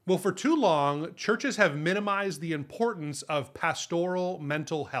Well, for too long, churches have minimized the importance of pastoral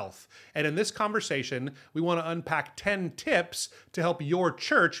mental health. And in this conversation, we want to unpack 10 tips to help your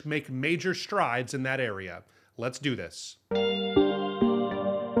church make major strides in that area. Let's do this.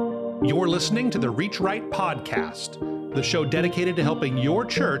 You're listening to the Reach Right podcast, the show dedicated to helping your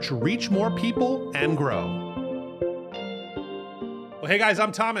church reach more people and grow. Well, hey guys,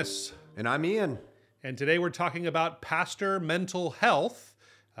 I'm Thomas. And I'm Ian. And today we're talking about pastor mental health.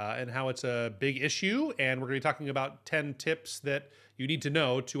 And how it's a big issue, and we're going to be talking about 10 tips that you need to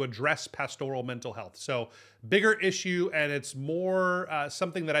know to address pastoral mental health. So, bigger issue, and it's more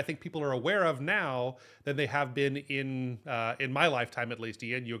something that I think people are aware of now than they have been in my lifetime, at least.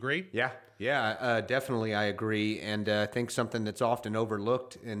 Ian, you agree? Yeah, definitely I agree, and I think something that's often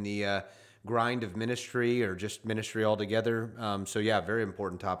overlooked in the grind of ministry or just ministry altogether. So yeah, very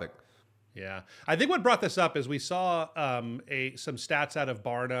important topic. Yeah. I think what brought this up is we saw some stats out of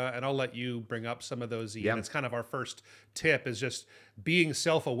Barna, and I'll let you bring up some of those, Ian. Yep. It's kind of our first tip is just being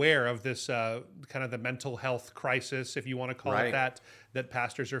self-aware of this kind of the mental health crisis, if you want to call it that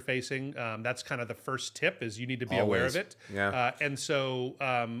pastors are facing. That's kind of the first tip is you need to be aware of it. Yeah. And so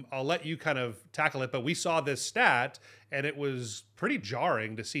I'll let you kind of tackle it, but we saw this stat, and it was pretty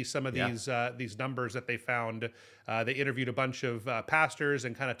jarring to see some of these numbers that they found. They interviewed a bunch of pastors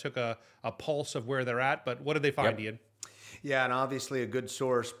and kind of took a pulse of where they're at. But what did they find, Ian? Yeah, and obviously a good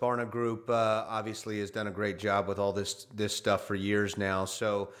source. Barna Group obviously has done a great job with all this stuff for years now.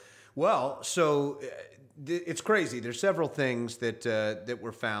 It's crazy. There's several things that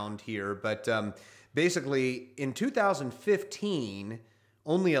were found here, but basically in 2015,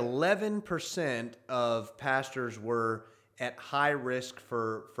 only 11% of pastors were at high risk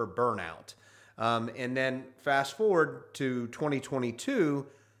for burnout. And then fast forward to 2022,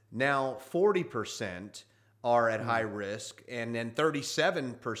 now 40% are at high risk, and then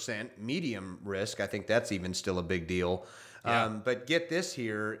 37% medium risk. I think that's even still a big deal. Yeah. But get this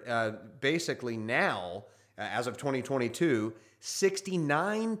here, basically now, as of 2022,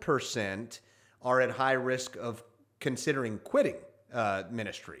 69% are at high risk of considering quitting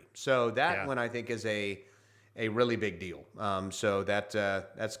ministry. So that one I think is a really big deal. So that's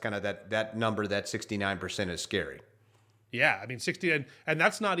kind of that number, that 69% is scary. Yeah, I mean 60, and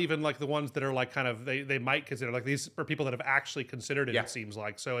that's not even like the ones that are like kind of they might consider, like these are people that have actually considered it. Yeah. It seems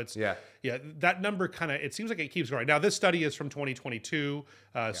like so it's yeah that number kind of, it seems like it keeps growing. Now this study is from 2022,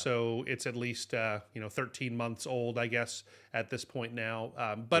 so it's at least 13 months old, I guess, at this point now.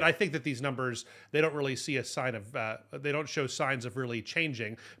 But I think that these numbers, they don't really see a sign of they don't show signs of really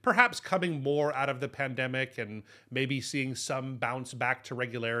changing. Perhaps coming more out of the pandemic and maybe seeing some bounce back to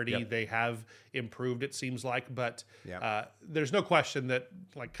regularity. Yep. They have improved, it seems like, but Yep. there's no question that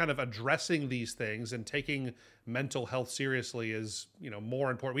like kind of addressing these things and taking mental health seriously is more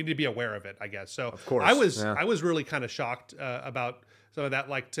important. We need to be aware of it, I guess. So of course. I was really kind of shocked about some of that,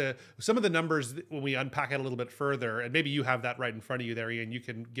 like to some of the numbers when we unpack it a little bit further, and maybe you have that right in front of you there, Ian, you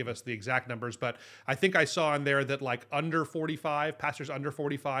can give us the exact numbers, but I think I saw in there that like pastors under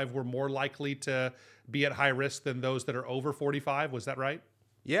 45 were more likely to be at high risk than those that are over 45. Was that right?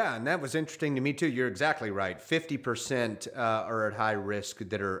 Yeah, and that was interesting to me too. You're exactly right. 50% are at high risk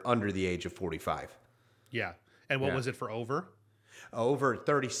that are under the age of 45. Yeah. And what was it for over? Over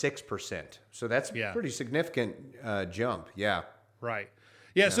 36%. So that's a pretty significant jump. Yeah. Right.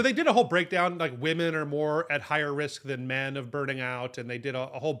 Yeah, so they did a whole breakdown, like women are more at higher risk than men of burning out, and they did a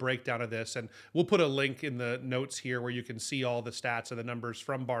whole breakdown of this, and we'll put a link in the notes here where you can see all the stats and the numbers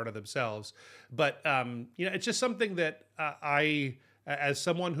from Barna themselves. But, it's just something that I, as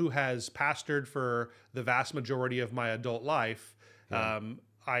someone who has pastored for the vast majority of my adult life,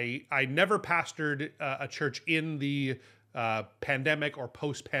 I never pastored a church in the pandemic or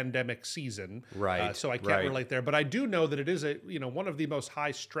post-pandemic season, right? So I can't relate there, but I do know that it is one of the most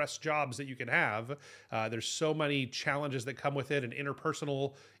high stress jobs that you can have. There's so many challenges that come with it, and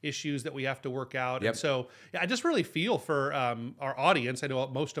interpersonal issues that we have to work out. Yep. And so, I just really feel for our audience. I know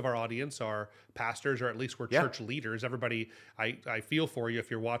most of our audience are pastors, or at least we're church leaders. Everybody, I feel for you if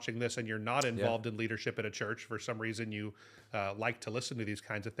you're watching this and you're not involved in leadership at a church for some reason. You like to listen to these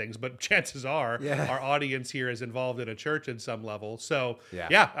kinds of things, but chances are our audience here is involved in a church in some level. So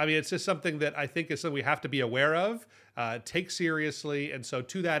I mean, it's just something that I think is something we have to be aware of, take seriously. And so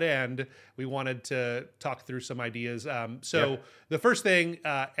to that end, we wanted to talk through some ideas. The first thing,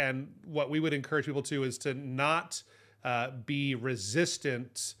 and what we would encourage people to, is to not be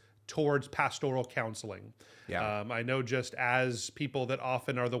resistant towards pastoral counseling. Yeah. I know just as people that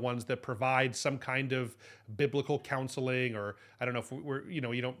often are the ones that provide some kind of biblical counseling, or I don't know if we're, you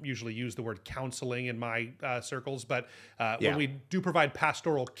don't usually use the word counseling in my circles, but when we do provide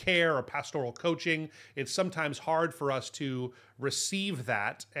pastoral care or pastoral coaching, it's sometimes hard for us to receive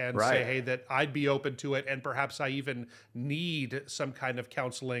that and say, hey, that I'd be open to it. And perhaps I even need some kind of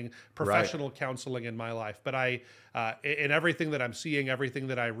counseling, professional counseling in my life. But in everything that I'm seeing, everything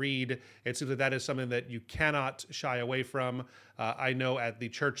that I read, it seems that is something that you cannot shy away from. I know at the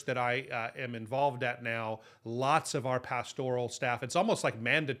church that I am involved at now, lots of our pastoral staff, it's almost like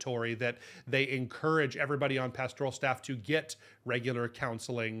mandatory that they encourage everybody on pastoral staff to get regular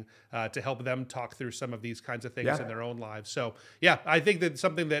counseling to help them talk through some of these kinds of things in their own lives. So yeah, I think that's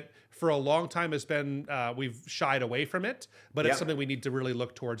something that for a long time has been, we've shied away from it, but it's something we need to really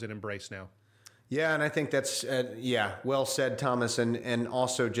look towards and embrace now. Yeah, and I think that's well said, Thomas. And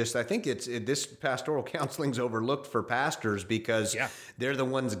also just I think this pastoral counseling's overlooked for pastors because they're the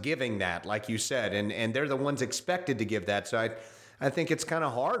ones giving that, like you said, and they're the ones expected to give that. So I think it's kind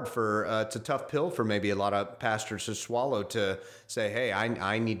of hard it's a tough pill for maybe a lot of pastors to swallow, to say, hey,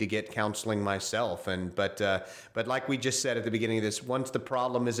 I need to get counseling myself. But like we just said at the beginning of this, once the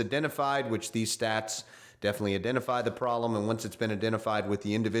problem is identified, which these stats definitely identify the problem, and once it's been identified with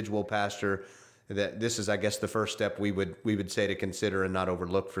the individual pastor, that this is, I guess, the first step we would say to consider and not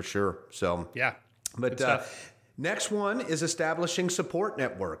overlook for sure. So yeah, but next one is establishing support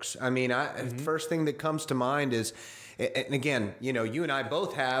networks. I mean, first thing that comes to mind is, and again, you and I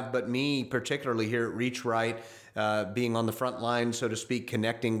both have, but me particularly here at Reach Right, being on the front line, so to speak,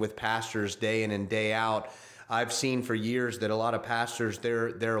 connecting with pastors day in and day out. I've seen for years that a lot of pastors,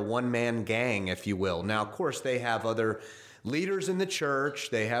 they're a one-man gang, if you will. Now, of course, they have other leaders in the church,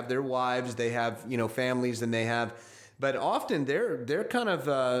 they have their wives, they have families, and but often they're kind of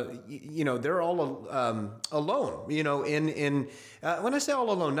they're all alone. When I say all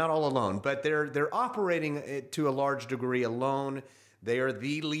alone, not all alone, but they're operating to a large degree alone. They are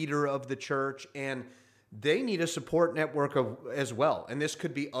the leader of the church, and they need a support network as well. And this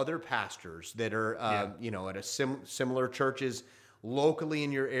could be other pastors that are at similar churches locally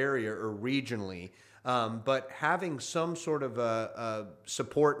in your area or regionally. But having some sort of a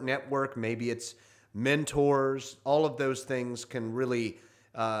support network, maybe it's mentors, all of those things can really,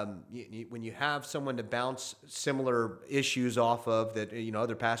 when you have someone to bounce similar issues off of, that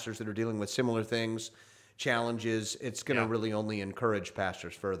other pastors that are dealing with similar things, challenges, it's going to really only encourage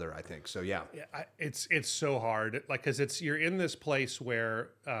pastors further, I think. So it's so hard, because you're in this place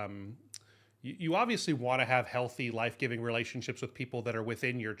where you obviously want to have healthy, life-giving relationships with people that are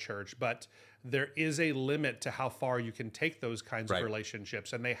within your church, but there is a limit to how far you can take those kinds of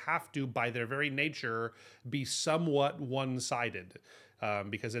relationships, and they have to, by their very nature, be somewhat one-sided.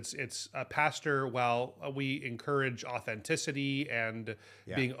 Because it's a pastor, while we encourage authenticity and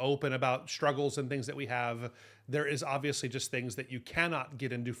being open about struggles and things that we have, there is obviously just things that you cannot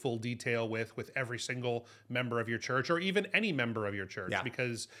get into full detail with every single member of your church, or even any member of your church,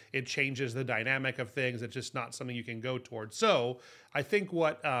 because it changes the dynamic of things. It's just not something you can go towards. So I think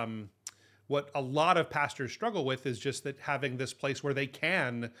what a lot of pastors struggle with is just that having this place where they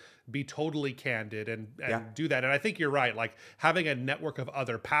can be totally candid and do that. And I think you're right. Like, having a network of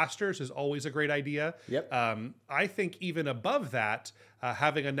other pastors is always a great idea. I think even above that,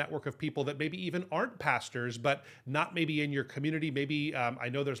 having a network of people that maybe even aren't pastors, but not maybe in your community. Maybe I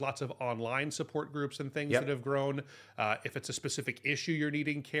know there's lots of online support groups and things that have grown. If it's a specific issue you're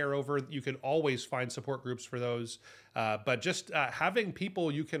needing care over, you can always find support groups for those. But just having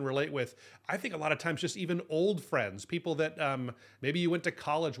people you can relate with, I think a lot of times just even old friends, people that maybe you went to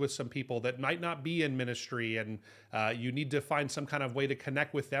college with, some people that might not be in ministry, and you need to find some kind of way to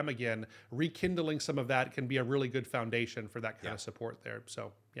connect with them again. Rekindling some of that can be a really good foundation for that kind of support there.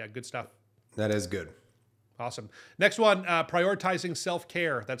 So good stuff. That is good. Awesome. Next one, prioritizing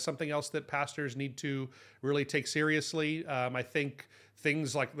self-care. That's something else that pastors need to really take seriously. I think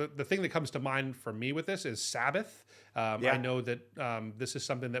things like the thing that comes to mind for me with this is Sabbath. I know that this is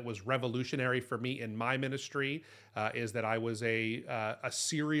something that was revolutionary for me in my ministry, is that I was a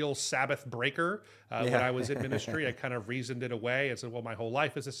serial Sabbath breaker when I was in ministry. I kind of reasoned it away and said, well, my whole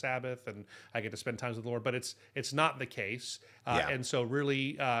life is a Sabbath and I get to spend time with the Lord, but it's not the case. And so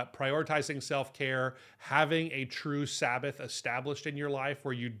really prioritizing self-care, having a true Sabbath established in your life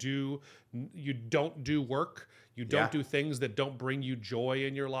where you don't do work. You don't do things that don't bring you joy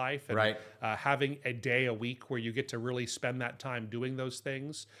in your life. And having a day a week where you get to really spend that time doing those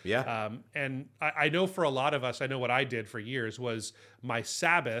things. And I know for a lot of us, I know what I did for years was my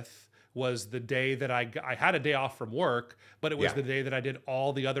Sabbath was the day that I had a day off from work, but it was the day that I did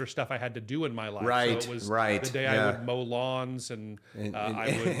all the other stuff I had to do in my life. Right, so it was right. the day I would mow lawns and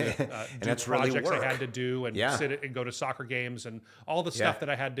I would do that's projects really work. I had to do and sit and go to soccer games and all the stuff that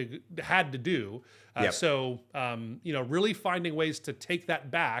I had to do. So really finding ways to take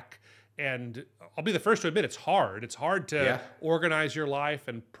that back. And I'll be the first to admit it's hard. It's hard to organize your life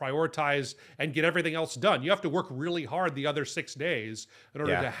and prioritize and get everything else done. You have to work really hard the other 6 days in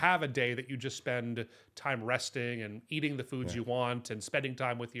order to have a day that you just spend time resting and eating the foods you want and spending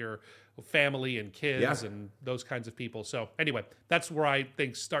time with your family and kids and those kinds of people. So anyway, that's where I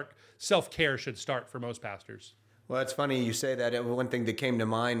think self-care should start for most pastors. Well, it's funny you say that. One thing that came to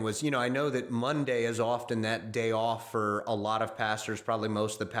mind was, I know that Monday is often that day off for a lot of pastors, probably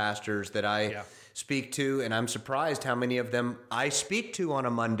most of the pastors that I speak to, and I'm surprised how many of them I speak to on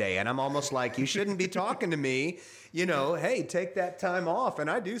a Monday, and I'm almost like, you shouldn't be talking to me, hey, take that time off. And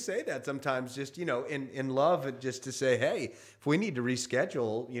I do say that sometimes just, in love, just to say, hey, if we need to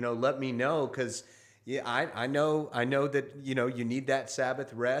reschedule, let me know, because I know that you need that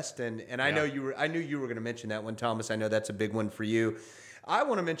Sabbath rest, and I knew you were going to mention that one, Thomas. I know that's a big one for you. I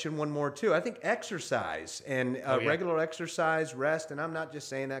want to mention one more too. I think exercise and regular exercise, rest, and I'm not just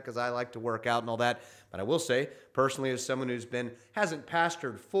saying that because I like to work out and all that, but I will say personally, as someone who's hasn't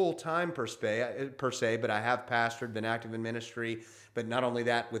pastored full time per se, but I have pastored, been active in ministry. But not only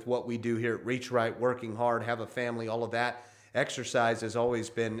that, with what we do here at Reach Right, working hard, have a family, all of that. Exercise has always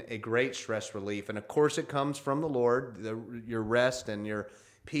been a great stress relief. And of course it comes from the Lord, your rest and your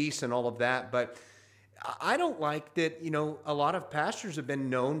peace and all of that. But I don't like that, a lot of pastors have been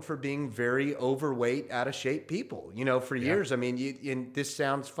known for being very overweight, out of shape people, for years. I mean, this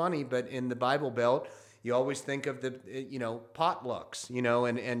sounds funny, but in the Bible Belt, you always think of the, potlucks,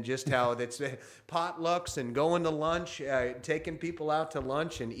 and just how that's potlucks and going to lunch, taking people out to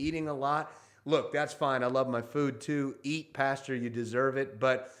lunch and eating a lot. Look, that's fine. I love my food too. Eat, pastor, you deserve it.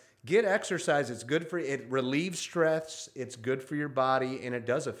 But get exercise. It's good for you. It relieves stress. It's good for your body, and it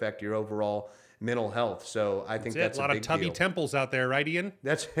does affect your overall mental health. So I think that's a lot big of tubby deal. temples out there, right, Ian?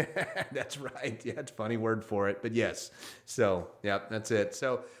 That's right. Yeah, it's a funny word for it, but yes. So yeah, that's it.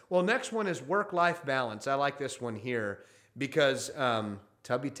 So next one is work-life balance. I like this one here because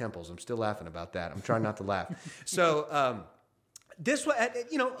tubby temples. I'm still laughing about that. I'm trying not to laugh. So. This was,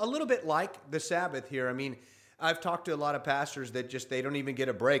 a little bit like the Sabbath here. I mean, I've talked to a lot of pastors that they don't even get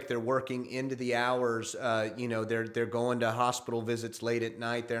a break. They're working into the hours. They're going to hospital visits late at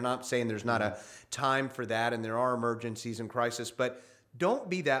night. They're not saying there's not a time for that, and there are emergencies and crisis. But don't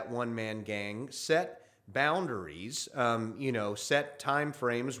be that one-man gang. Set boundaries. Set time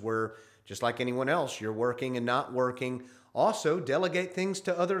frames where, just like anyone else, you're working and not working. Also, delegate things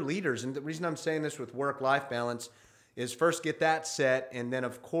to other leaders. And the reason I'm saying this with work-life balance is first get that set, and then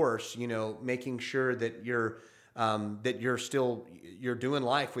of course, making sure that you're doing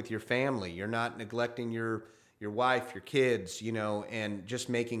life with your family. You're not neglecting your wife, your kids, and just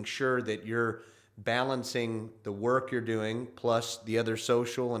making sure that you're balancing the work you're doing plus the other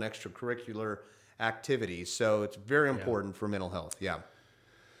social and extracurricular activities. So it's very important for mental health. Yeah.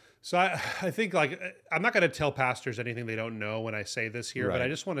 So I think I'm not going to tell pastors anything they don't know when I say this here, but I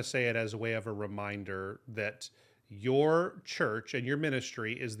just want to say it as a way of a reminder that your church and your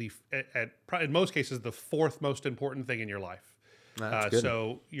ministry is in most cases the fourth most important thing in your life.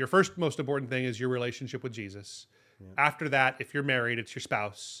 So your first most important thing is your relationship with Jesus. Yeah. After that, if you're married, it's your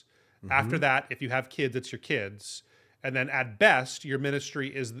spouse. Mm-hmm. After that, if you have kids, it's your kids. And then at best, your ministry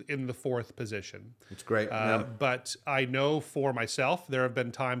is in the fourth position. It's great. But I know for myself, there have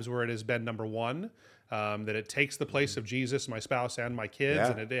been times where it has been number one. That it takes the place of Jesus, my spouse, and my kids,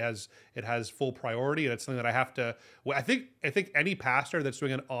 and it has full priority, and it's something that I have to. I think any pastor that's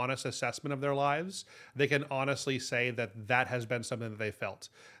doing an honest assessment of their lives, they can honestly say that has been something that they felt,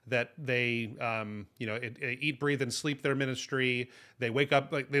 that they eat, breathe, and sleep their ministry. They wake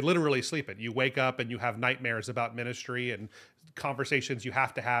up, they literally sleep it. You wake up and you have nightmares about ministry and conversations you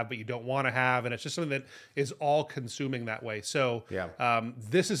have to have but you don't want to have, and it's just something that is all consuming that way. So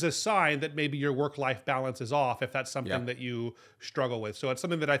this is a sign that maybe your work-life balance is off if that's something that you struggle with. So it's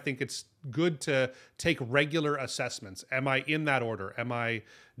something that I think it's good to take regular assessments. Am I in that order? Am I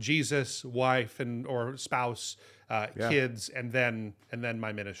Jesus, wife, or spouse, kids, and then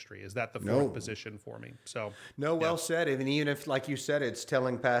my ministry? Is that the fourth position for me? So well said. And even if, like you said, it's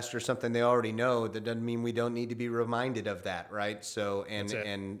telling pastors something they already know, that doesn't mean we don't need to be reminded of that, right? So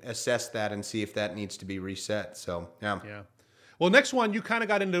and assess that and see if that needs to be reset. So yeah. Well, next one, you kind of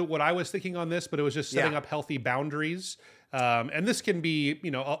got into what I was thinking on this, but it was just setting up healthy boundaries. And this can be,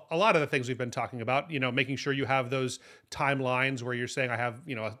 a lot of the things we've been talking about, making sure you have those timelines where you're saying I have,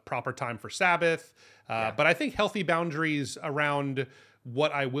 a proper time for Sabbath. But I think healthy boundaries around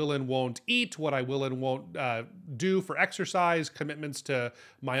what I will and won't eat, what I will and won't do for exercise, commitments to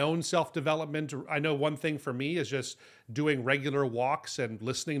my own self-development. I know one thing for me is just doing regular walks and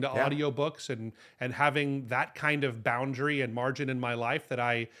listening to audiobooks and having that kind of boundary and margin in my life that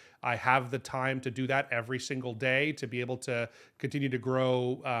I have the time to do that every single day to be able to continue to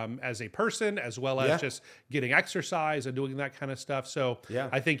grow as a person, as well as just getting exercise and doing that kind of stuff. So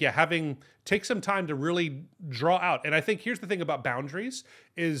I think, take some time to really draw out. And I think here's the thing about boundaries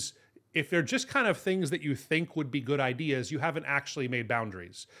is if they're just kind of things that you think would be good ideas, you haven't actually made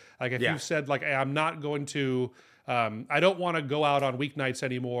boundaries. Like if you've said like, hey, I'm not going to, I don't want to go out on weeknights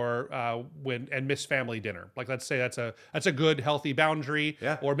anymore and miss family dinner. Like let's say that's a good healthy boundary.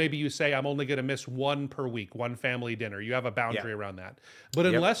 Yeah. Or maybe you say I'm only going to miss one per week, one family dinner. You have a boundary around that. But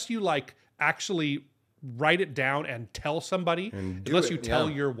unless you like actually write it down and tell somebody, unless you tell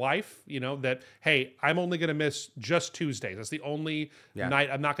your wife, that, hey, I'm only going to miss just Tuesdays. That's the only night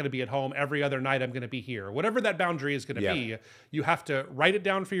I'm not going to be at home. Every other night I'm going to be here. Whatever that boundary is going to be, you have to write it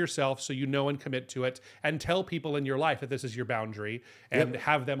down for yourself so you know and commit to it and tell people in your life that this is your boundary and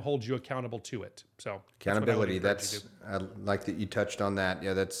have them hold you accountable to it. So accountability, I like that you touched on that.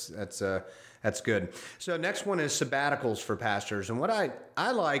 Yeah, that's good. So next one is sabbaticals for pastors. And what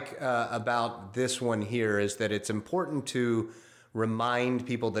I like about this one here is that it's important to remind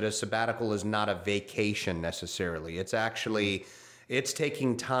people that a sabbatical is not a vacation necessarily. It's actually, it's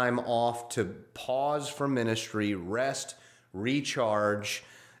taking time off to pause from ministry, rest, recharge,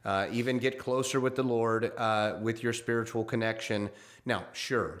 even get closer with the Lord with your spiritual connection. Now,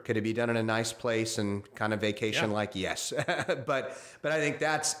 sure, could it be done in a nice place and kind of vacation-like? Yes. but I think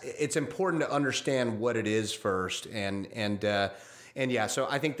it's important to understand what it is first. And so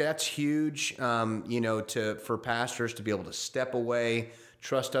I think that's huge, for pastors to be able to step away,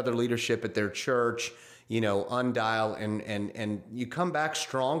 trust other leadership at their church, undial, and you come back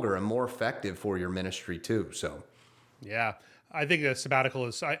stronger and more effective for your ministry too. So, yeah. I think a sabbatical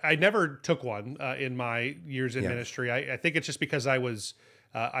is, I never took one in my years in ministry. I think it's just because I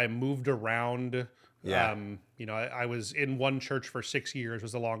moved around. I was in one church for 6 years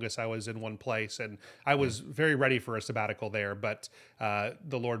was the longest I was in one place. And I was very ready for a sabbatical there, but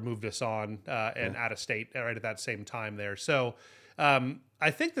the Lord moved us on and out of state right at that same time there. So I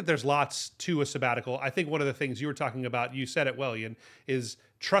think that there's lots to a sabbatical. I think one of the things you were talking about, you said it well, Ian, is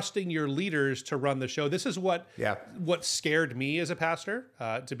trusting your leaders to run the show. This is what scared me as a pastor,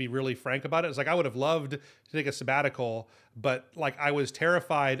 to be really frank about it. It's like I would have loved to take a sabbatical, but like I was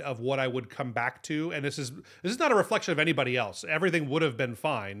terrified of what I would come back to. And this is not a reflection of anybody else. Everything would have been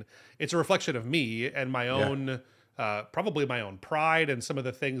fine. It's a reflection of me and my own probably my own pride and some of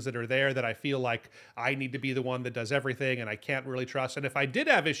the things that are there that I feel like I need to be the one that does everything and I can't really trust. And if I did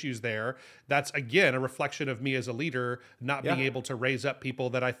have issues there, that's again a reflection of me as a leader, not being able to raise up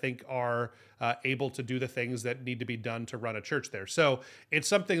people that I think are able to do the things that need to be done to run a church there. So it's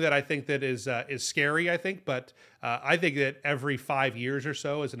something that I think that is scary, I think, but I think that every 5 years or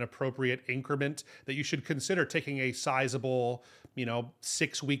so is an appropriate increment that you should consider taking a sizable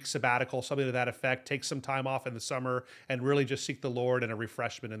 6-week sabbatical, something to that effect, take some time off in the summer and really just seek the Lord and a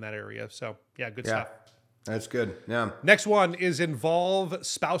refreshment in that area. So good stuff. That's good. Yeah. Next one is involve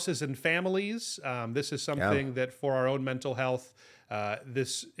spouses and families. This is something that for our own mental health,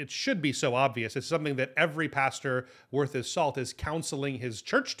 it should be so obvious. It's something that every pastor worth his salt is counseling his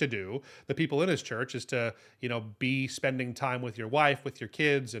church to do. The people in his church is to, be spending time with your wife, with your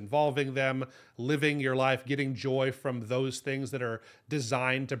kids, involving them, living your life, getting joy from those things that are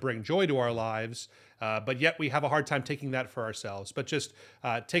designed to bring joy to our lives. But yet we have a hard time taking that for ourselves. But just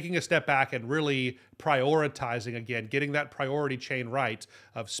taking a step back and really prioritizing again, getting that priority chain right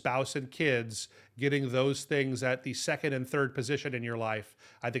of spouse and kids, getting those things at the second and third position in your life,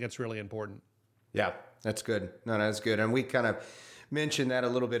 I think it's really important. Yeah, that's good. No, that's good. And we kind of mentioned that a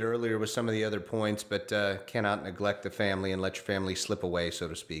little bit earlier with some of the other points, but cannot neglect the family and let your family slip away, so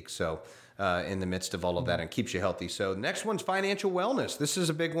to speak. So in the midst of all of that, and keeps you healthy. So next one's financial wellness. This is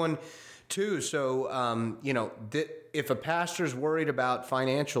a big one too. So, if a pastor's worried about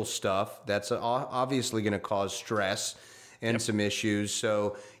financial stuff, that's obviously going to cause stress and some issues.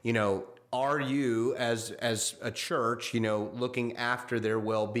 So, are you as a church, looking after their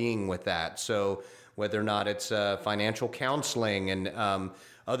well-being with that? So whether or not it's financial counseling and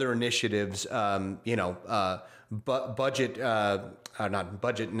other initiatives, budget, not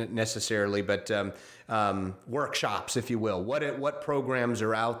budget necessarily, but workshops, if you will. What programs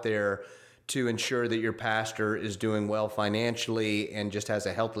are out there to ensure that your pastor is doing well financially and just has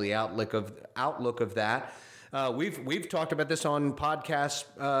a healthy outlook of that? We've talked about this on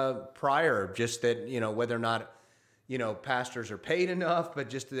podcasts prior, just that, whether or not, pastors are paid enough, but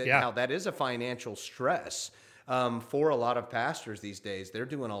just that how that is a financial stress for a lot of pastors these days. They're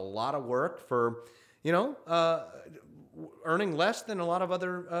doing a lot of work for, earning less than a lot of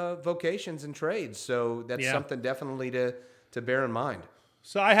other vocations and trades. So that's something definitely to bear in mind.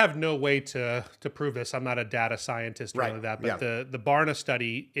 So I have no way to prove this. I'm not a data scientist or anything like that, but the Barna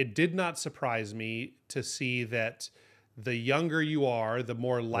study, it did not surprise me to see that the younger you are, the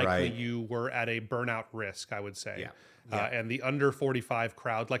more likely you were at a burnout risk, I would say. Yeah. And the under 45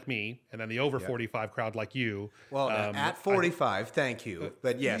 crowd like me, and then the over 45 crowd like you. Well, at 45, thank you.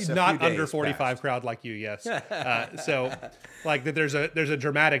 But yes, not under 45 crowd like you, yes. So like that there's a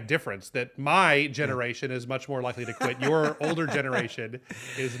dramatic difference that my generation is much more likely to quit. Your older generation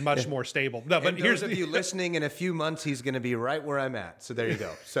is much more stable. No, but and here's those of you listening, in a few months, he's going to be right where I'm at. So there you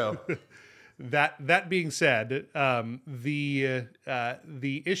go. So that being said, the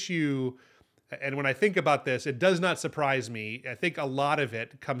issue. And when I think about this, it does not surprise me. I think a lot of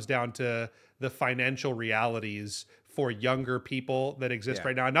it comes down to the financial realities for younger people that exist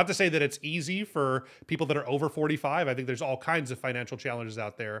right now. And not to say that it's easy for people that are over 45. I think there's all kinds of financial challenges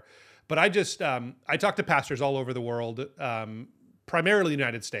out there. But I just, I talk to pastors all over the world, primarily the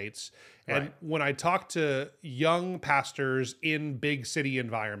United States. And when I talk to young pastors in big city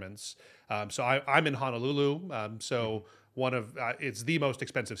environments, so I'm in Honolulu, it's the most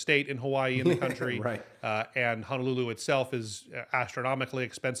expensive state in Hawaii in the country. And Honolulu itself is astronomically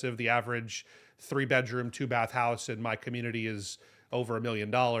expensive. The average 3-bedroom, 2-bath house in my community is over $1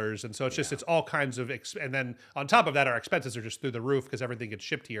 million. And so it's just, it's all kinds of, and then on top of that, our expenses are just through the roof because everything gets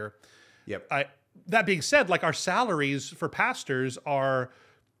shipped here. That being said, like our salaries for pastors are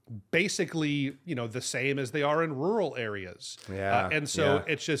basically, the same as they are in rural areas. And so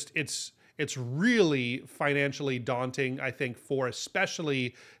it's just, it's really financially daunting, I think, for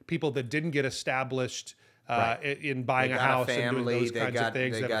especially people that didn't get established in buying a house and doing those kinds of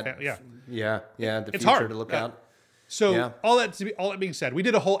things. The future hard to look out. So all that being said, we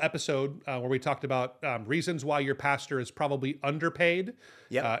did a whole episode where we talked about reasons why your pastor is probably underpaid.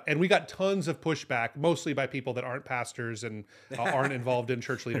 And we got tons of pushback, mostly by people that aren't pastors and aren't involved in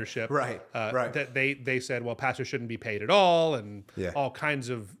church leadership. That they said, well, pastors shouldn't be paid at all, and all kinds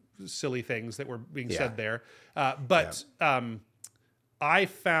of silly things that were being said there. But I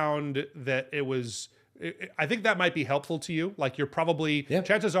found that I think that might be helpful to you. Like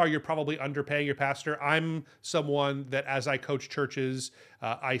chances are you're probably underpaying your pastor. I'm someone that as I coach churches,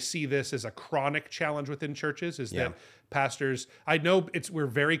 I see this as a chronic challenge within churches that pastors, I know we're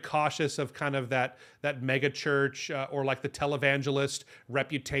very cautious of kind of that mega church or like the televangelist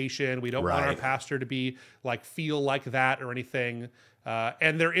reputation. We don't want our pastor to be feel like that or anything.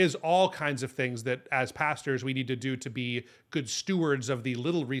 And there is all kinds of things that as pastors we need to do to be good stewards of the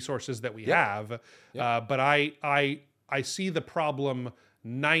little resources that we have. But I see the problem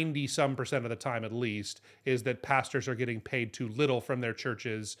 90% of the time at least is that pastors are getting paid too little from their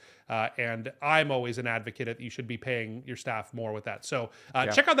churches. And I'm always an advocate that you should be paying your staff more with that. So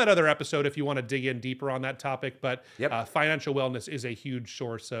check out that other episode if you want to dig in deeper on that topic. But financial wellness is a huge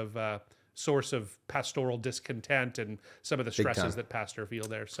source of pastoral discontent and some of the stresses that pastors feel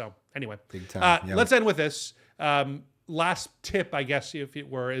there. So anyway, let's end with this. Last tip, I guess, if it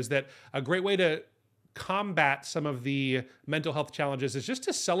were, is that a great way to combat some of the mental health challenges is just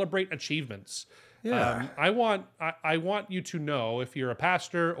to celebrate achievements. I want you to know, if you're a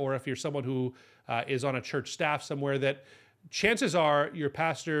pastor or if you're someone who is on a church staff somewhere, that chances are your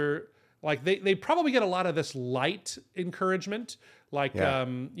pastor, they probably get a lot of this light encouragement,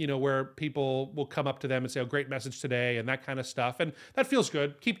 where people will come up to them and say, oh, great message today, and that kind of stuff. And that feels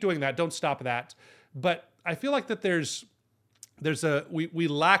good. Keep doing that. Don't stop that. But I feel like that we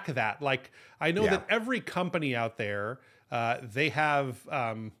lack that. I know that every company out there, they have,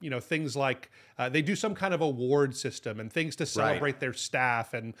 things like they do some kind of award system and things to celebrate their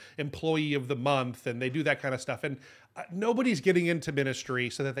staff and employee of the month. And they do that kind of stuff. And nobody's getting into ministry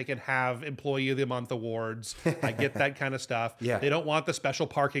so that they can have employee of the month awards. I get that kind of stuff. They don't want the special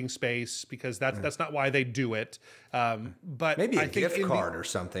parking space because that's not why they do it. But maybe a gift card or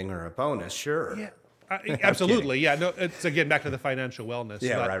something or a bonus. Sure. Yeah. Absolutely. No, it's again back to the financial wellness.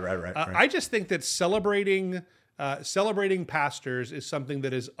 Right. I just think that celebrating pastors is something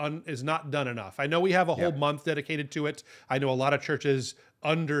that is not done enough. I know we have a whole month dedicated to it. I know a lot of churches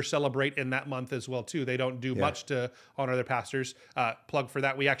under celebrate in that month as well too. They don't do much to honor their pastors. Plug for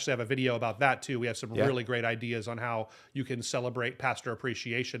that. We actually have a video about that too. We have some really great ideas on how you can celebrate Pastor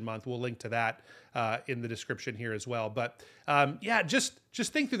Appreciation Month. We'll link to that in the description here as well. But just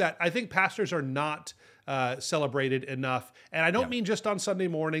think through that. I think pastors are not celebrated enough. And I don't mean just on Sunday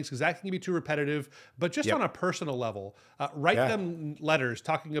mornings, because that can be too repetitive, but just on a personal level. Write them letters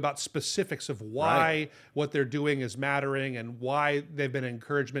talking about specifics of why what they're doing is mattering and why they've been an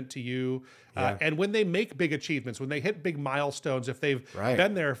encouragement to you. And when they make big achievements, when they hit big milestones, if they've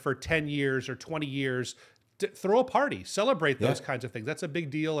been there for 10 years or 20 years, throw a party, celebrate those kinds of things. That's a big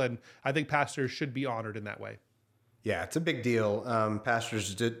deal. And I think pastors should be honored in that way. Yeah, it's a big deal.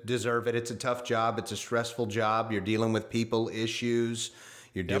 Pastors deserve it. It's a tough job. It's a stressful job. You're dealing with people issues.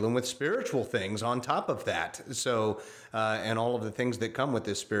 You're dealing with spiritual things on top of that. So, and all of the things that come with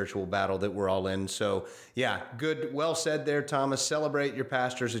this spiritual battle that we're all in. So, yeah, good. Well said there, Thomas. Celebrate your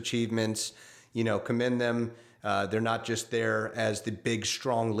pastor's achievements. Commend them. They're not just there as the big,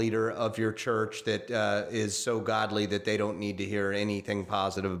 strong leader of your church that is so godly that they don't need to hear anything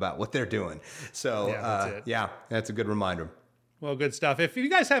positive about what they're doing. So, that's a good reminder. Well, good stuff. If you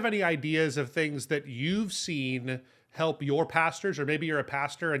guys have any ideas of things that you've seen help your pastors, or maybe you're a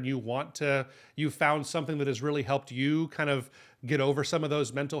pastor and you found something that has really helped you kind of get over some of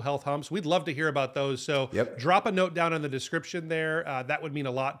those mental health humps, we'd love to hear about those. So drop a note down in the description there. That would mean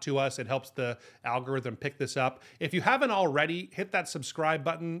a lot to us. It helps the algorithm pick this up. If you haven't already, hit that subscribe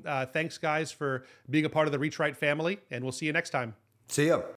button. Thanks, guys, for being a part of the Reach Right family, and we'll see you next time. See ya.